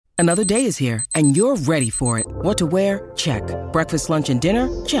Another day is here, and you're ready for it. What to wear? Check. Breakfast, lunch, and dinner?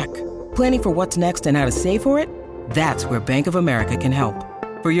 Check. Planning for what's next and how to save for it? That's where Bank of America can help.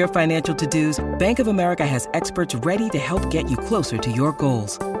 For your financial to-dos, Bank of America has experts ready to help get you closer to your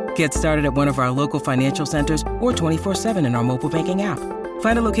goals. Get started at one of our local financial centers or 24/7 in our mobile banking app.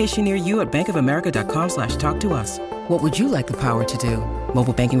 Find a location near you at bankofamerica.com/talktous. What would you like the power to do?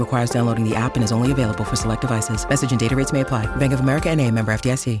 Mobile banking requires downloading the app and is only available for select devices. Message and data rates may apply. Bank of America N.A., member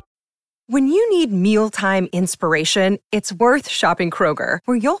FDIC. When you need mealtime inspiration, it's worth shopping Kroger,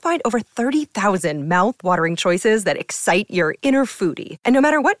 where you'll find over 30,000 mouth-watering choices that excite your inner foodie. And no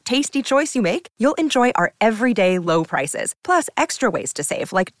matter what tasty choice you make, you'll enjoy our everyday low prices, plus extra ways to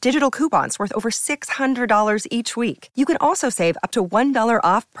save, like digital coupons worth over $600 each week. You can also save up to $1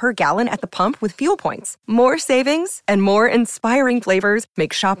 off per gallon at the pump with fuel points. More savings and more inspiring flavors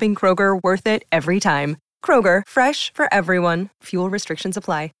make shopping Kroger worth it every time. Kroger, fresh for everyone. Fuel restrictions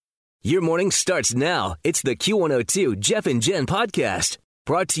apply. Your morning starts now. It's the Q102 Jeff and Jen podcast,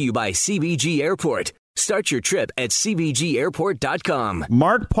 brought to you by CBG Airport. Start your trip at CBGAirport.com.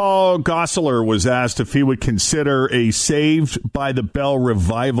 Mark Paul Gosselaar was asked if he would consider a Saved by the Bell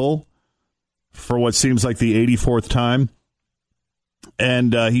revival for what seems like the 84th time.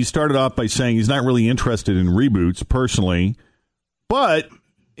 And he started off by saying he's not really interested in reboots personally, but,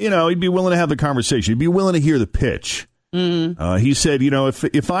 he'd be willing to have the conversation. He'd be willing to hear the pitch. Mm-hmm. He said,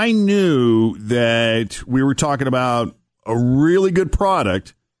 if I knew that we were talking about a really good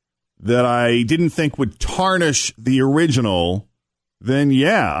product that I didn't think would tarnish the original, then,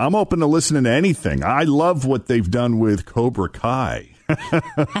 yeah, I'm open to listening to anything. I love what they've done with Cobra Kai.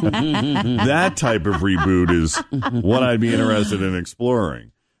 That type of reboot is what I'd be interested in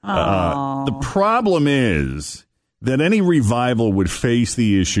exploring. The problem is that any revival would face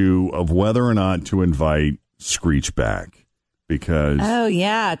the issue of whether or not to invite Screech back, because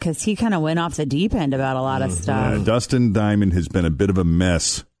he kind of went off the deep end about a lot of stuff. Dustin Diamond has been a bit of a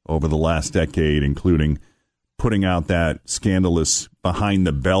mess over the last decade, including putting out that scandalous Behind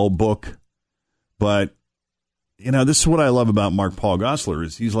the Bell book. But this is what I love about Mark Paul Gosselaar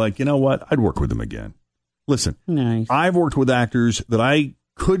is he's like, you know what, I'd work with him again. Listen, nice. I've worked with actors that I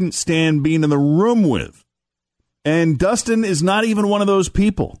couldn't stand being in the room with, and Dustin is not even one of those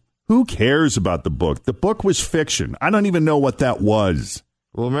people. Who cares about the book? The book was fiction. I don't even know what that was.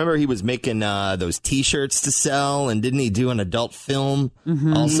 Well, remember he was making those T-shirts to sell, and didn't he do an adult film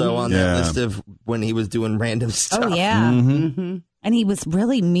also on that list of when he was doing random stuff? Oh, yeah. Mm-hmm. And he was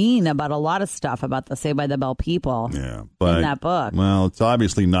really mean about a lot of stuff about the Saved by the Bell people in that book. Well, it's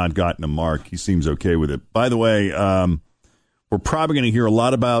obviously not gotten a mark. He seems okay with it. By the way, we're probably going to hear a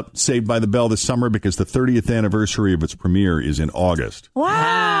lot about Saved by the Bell this summer because the 30th anniversary of its premiere is in August.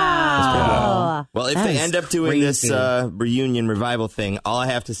 Wow. Well, if they end up doing this reunion revival thing, all I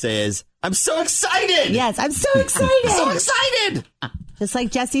have to say is, I'm so excited! Yes, I'm so excited! So excited! Just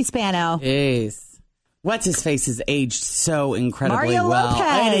like Jesse Spano. Jeez. What's his face has aged so incredibly Mario well.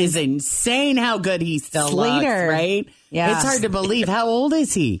 Lopez. It is insane how good he still Slater. looks, right? Yeah. It's hard to believe. How old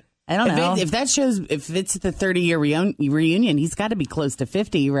is he? I don't know. If it's the 30-year reunion, he's got to be close to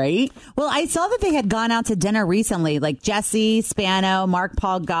 50, right? Well, I saw that they had gone out to dinner recently, like Jesse Spano, Mark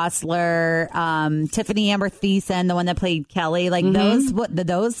Paul Gosselaar, Tiffany Amber Thiessen, the one that played Kelly. Like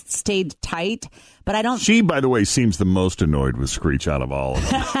those stayed tight. But I don't. She, by the way, seems the most annoyed with Screech out of all of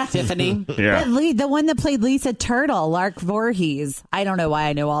them. Tiffany? Yeah. The one that played Lisa Turtle, Lark Voorhees. I don't know why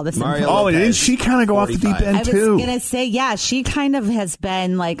I know all this. Oh, and didn't she kind of go 45. Off the deep end, too? I was going to say, yeah, she kind of has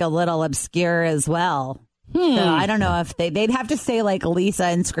been like a little obscure as well. So I don't know if they'd have to say like Lisa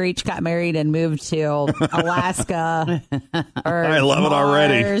and Screech got married and moved to Alaska or I love it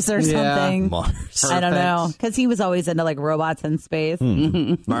already. Mars or something. Mars. I don't know, because he was always into like robots in space.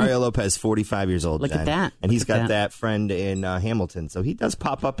 Mario Lopez, 45 years old. Look at that. And he's got that friend in Hamilton, so he does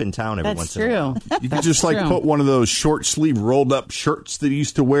pop up in town every once in a while. You could just like put one of those short sleeve rolled up shirts that he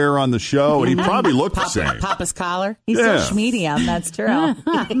used to wear on the show, and he'd probably look the same. Papa's collar. He's still medium. That's true.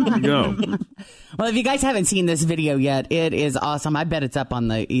 There you go. Well, if you guys haven't seen this video yet, it is awesome. I bet it's up on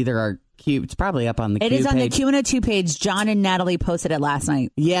our Q. It's probably up on the Q page. It is on the Q102 page. John and Natalie posted it last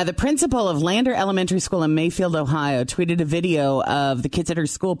night. Yeah, the principal of Lander Elementary School in Mayfield, Ohio, tweeted a video of the kids at her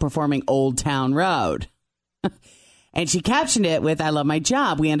school performing Old Town Road. And she captioned it with, "I love my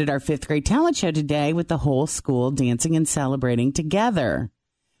job. We ended our 5th grade talent show today with the whole school dancing and celebrating together."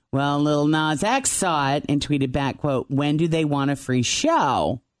 Well, Lil Nas X saw it and tweeted back, quote, "When do they want a free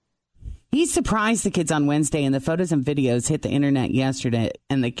show?" He surprised the kids on Wednesday, and the photos and videos hit the internet yesterday,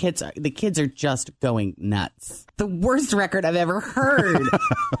 and the kids are just going nuts. The worst record I've ever heard.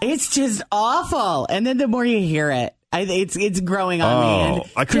 It's just awful. And then the more you hear it, It's growing on me. And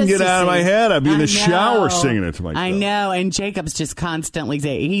I couldn't get out of my head. I'd be in the shower singing it to myself. I know, and Jacob's just constantly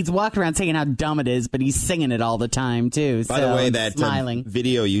saying, he's walking around saying how dumb it is, but he's singing it all the time, too. By the way, that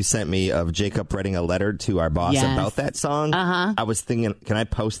video you sent me of Jacob writing a letter to our boss about that song, I was thinking, can I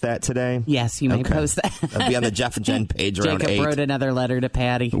post that today? Yes, you may post that. That'll be on the Jeff and Jen page around Jacob 8. wrote another letter to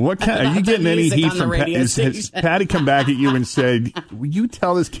Patty. Are you getting any heat from Patty? Has Patty come back at you and said, will you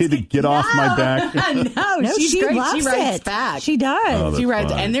tell this kid to get off my back? No, she's she great. loves She writes it. back. She does. She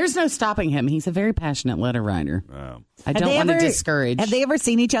writes, and there's no stopping him. He's a very passionate letter writer. Wow. I don't want to discourage. Have they ever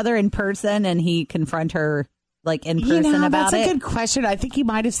seen each other in person and he confront her like in person about That's a good question. I think he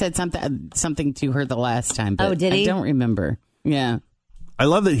might have said something to her the last time. But did he? I don't remember. Yeah. I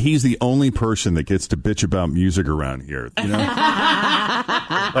love that he's the only person that gets to bitch about music around here. You know?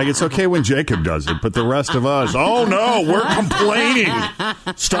 Like, it's okay when Jacob does it, but the rest of us, oh no, we're complaining.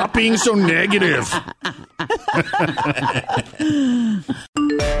 Stop being so negative.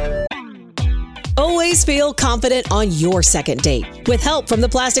 Always feel confident on your second date. With help from the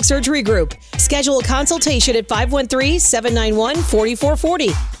Plastic Surgery Group. Schedule a consultation at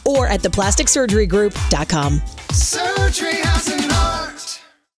 513-791-4440 or at theplasticsurgerygroup.com. Surgery has an art.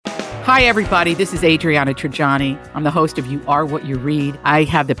 Hi, everybody. This is Adriana Trajani. I'm the host of You Are What You Read. I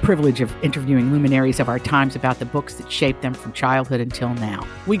have the privilege of interviewing luminaries of our times about the books that shaped them from childhood until now.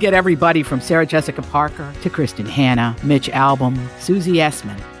 We get everybody from Sarah Jessica Parker to Kristen Hanna, Mitch Albom, Susie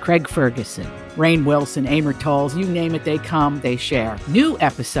Essman, Craig Ferguson, Rainn Wilson, Amor Tolls, you name it, they come, they share. New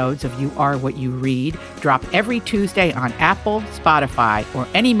episodes of You Are What You Read drop every Tuesday on Apple, Spotify, or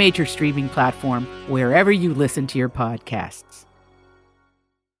any major streaming platform wherever you listen to your podcasts.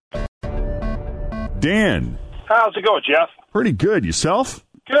 Dan. How's it going, Jeff? Pretty good. Yourself?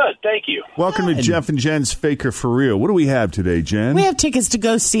 Good, thank you. Welcome to Jeff and Jen's Faker for Real. What do we have today, Jen? We have tickets to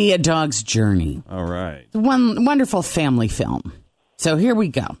go see A Dog's Journey. All right. One wonderful family film. So here we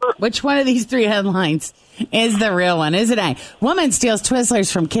go. Which one of these three headlines is the real one? Is it A? Woman steals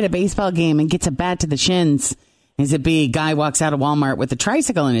Twizzlers from kid at baseball game and gets a bat to the shins. Is it B? Guy walks out of Walmart with a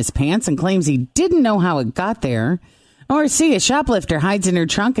tricycle in his pants and claims he didn't know how it got there. Or C? A shoplifter hides in her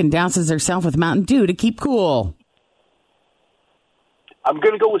trunk and douses herself with Mountain Dew to keep cool. I'm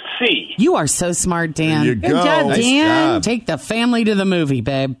going to go with C. You are so smart, Dan. There you Good go. job, Nice Dan. job. Take the family to the movie,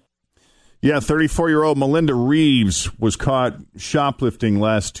 babe. Yeah, 34-year-old Melinda Reeves was caught shoplifting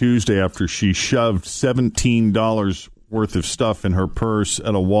last Tuesday after she shoved $17 worth of stuff in her purse at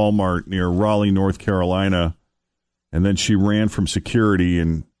a Walmart near Raleigh, North Carolina. And then she ran from security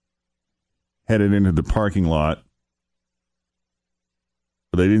and headed into the parking lot.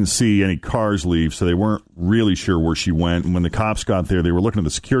 But they didn't see any cars leave, so they weren't really sure where she went. And when the cops got there, they were looking at the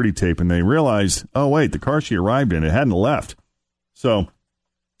security tape, and they realized, oh, wait, the car she arrived in, it hadn't left. So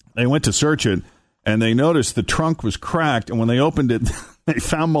they went to search it, and they noticed the trunk was cracked. And when they opened it, they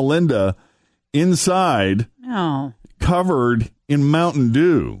found Melinda inside, covered in Mountain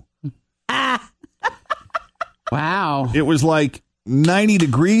Dew. Wow. It was like 90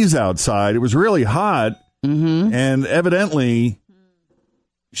 degrees outside. It was really hot. Mm-hmm. And evidently,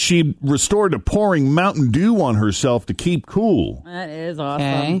 she restored to pouring Mountain Dew on herself to keep cool. That is awesome.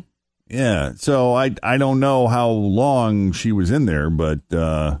 Okay. Yeah. So I don't know how long she was in there, but,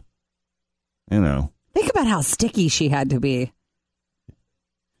 you know. Think about how sticky she had to be.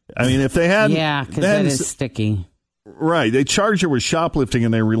 I mean, if they had. Yeah, because that is sticky. Right. They charged her with shoplifting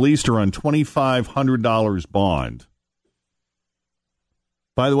and they released her on $2,500 bond.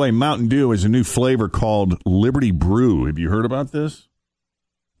 By the way, Mountain Dew is a new flavor called Liberty Brew. Have you heard about this?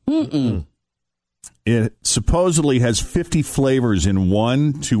 Mm-mm. It supposedly has 50 flavors in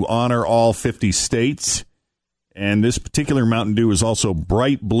one to honor all 50 states. And this particular Mountain Dew is also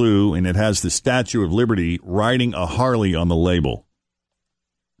bright blue, and it has the Statue of Liberty riding a Harley on the label.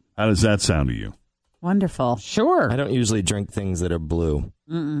 How does that sound to you? Wonderful. Sure. I don't usually drink things that are blue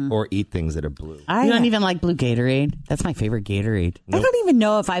or eat things that are blue. You don't even like blue Gatorade? That's my favorite Gatorade. I don't even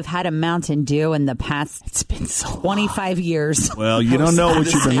know if I've had a Mountain Dew in the past. It's been so 25 years. Well, you don't know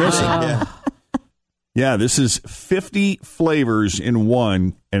what you've been missing. Yeah, this is 50 flavors in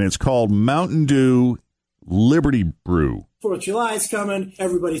one, and it's called Mountain Dew Liberty Brew. 4th of July is coming.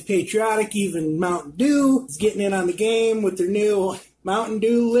 Everybody's patriotic. Even Mountain Dew is getting in on the game with their new Mountain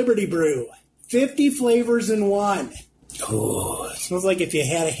Dew Liberty Brew. 50 flavors in one. Oh, it smells like if you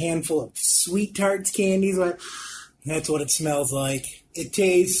had a handful of Sweet Tarts candies. That's what it smells like. It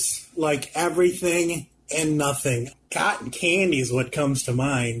tastes like everything and nothing. Cotton candy is what comes to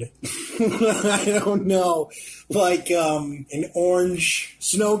mind. I don't know. Like an orange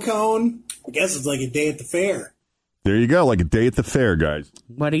snow cone. I guess it's like a day at the fair. There you go, like a day at the fair, guys.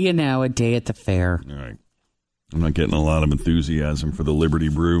 What do you know? A day at the fair. All right. I'm not getting a lot of enthusiasm for the Liberty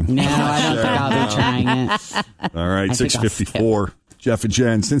Brew. No, I don't think I'll be trying it. All right, 6:54. Jeff and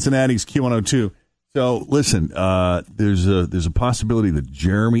Jen, Cincinnati's Q102. So listen, there's a possibility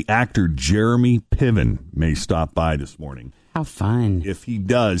that actor Jeremy Piven may stop by this morning. How fun! If he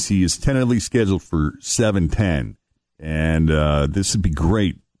does, he is tentatively scheduled for 7:10, and this would be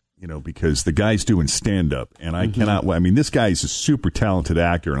great, because the guy's doing stand up, and I cannot. I mean, this guy's a super talented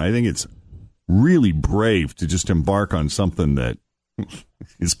actor, and I think it's really brave to just embark on something that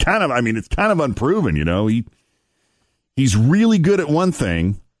is kind of, it's kind of unproven, he's really good at one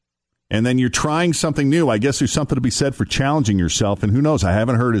thing, and then you're trying something new. I guess there's something to be said for challenging yourself, and who knows? I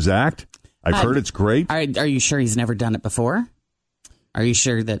haven't heard his act. I've heard it's great. Are you sure he's never done it before? Are you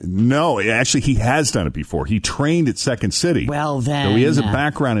sure that? No, actually, he has done it before. He trained at Second City. Well, then. So he has a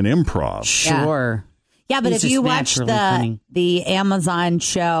background in improv. Sure. Yeah, but He's if you just watch naturally the Amazon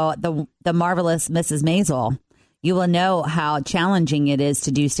show, the Marvelous Mrs. Maisel, you will know how challenging it is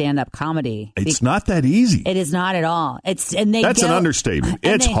to do stand-up comedy. It's not that easy. It is not at all. That's an understatement.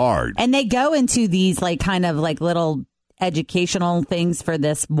 It's hard. And they go into these kind of little educational things for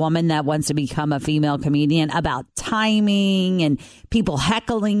this woman that wants to become a female comedian about timing and people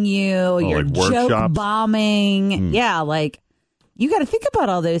heckling you, your joke bombing. Yeah, you got to think about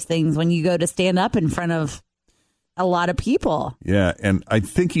all those things when you go to stand up in front of a lot of people. Yeah, and I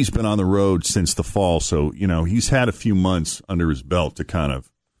think he's been on the road since the fall, so he's had a few months under his belt to kind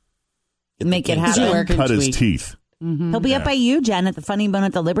of make it happen. Cut his teeth. He'll be up by you, Jen, at the Funny Bone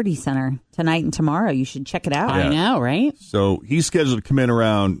at the Liberty Center tonight and tomorrow. You should check it out. I know, right? So he's scheduled to come in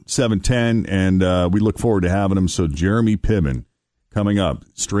around 7:10, and we look forward to having him. So Jeremy Piven coming up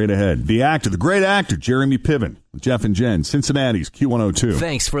straight ahead. The great actor, Jeremy Piven, with Jeff and Jen, Cincinnati's Q102.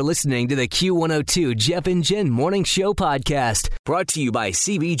 Thanks for listening to the Q102 Jeff and Jen Morning Show podcast, brought to you by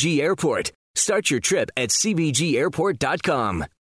CBG Airport. Start your trip at CBGAirport.com.